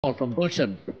Ball from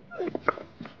Gulshan.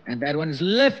 And that one is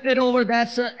lifted over.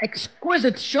 That's an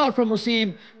exquisite shot from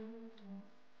Wasim.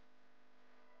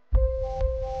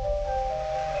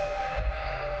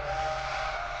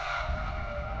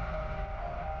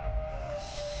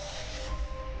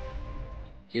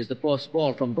 Here's the post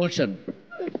ball from Gulshan.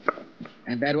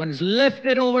 And that one is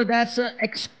lifted over. That's an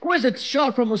exquisite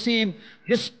shot from Wasim.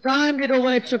 Just timed it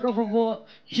over. It took off for a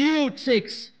huge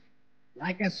six.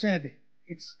 Like I said,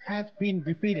 it has been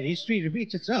repeated. History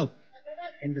repeats itself.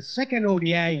 In the second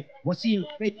ODI, Wasim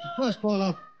played the first ball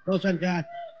of Gulshan Jha,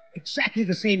 exactly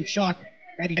the same shot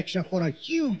that he extra for a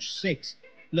huge six.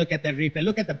 Look at the replay.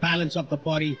 Look at the balance of the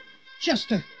body.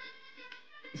 Just a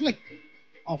flick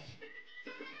of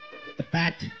the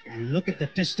bat, and look at the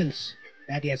distance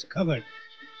that he has covered.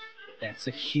 That's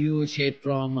a huge hit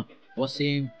from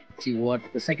Wasim. See what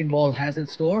the second ball has in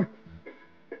store.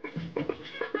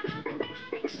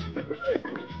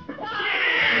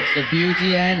 That's the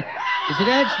beauty, and is it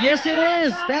edge? Yes, it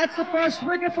is. That's the first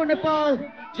wicket for Nepal,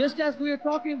 just as we were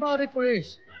talking about it,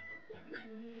 Paresh.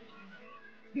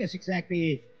 Yes,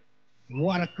 exactly.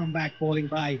 What a comeback bowling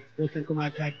by Gulshan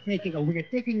Jha, taking a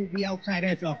wicket, taking the outside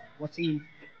edge of Wasim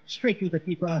straight to the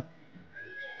keeper.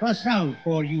 First down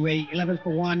for UAE, 11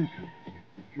 for 1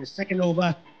 in the second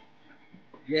over.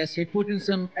 Yes, he put in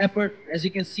some effort. As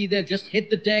you can see there, just hit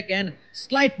the deck and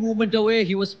slight movement away.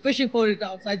 He was fishing for it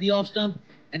outside the off stump,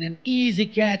 and an easy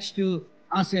catch to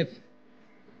Asif.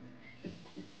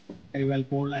 Very well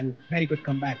bowled and very good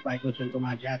comeback by Gulshan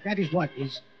Jha. That is what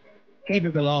he's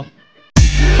capable of.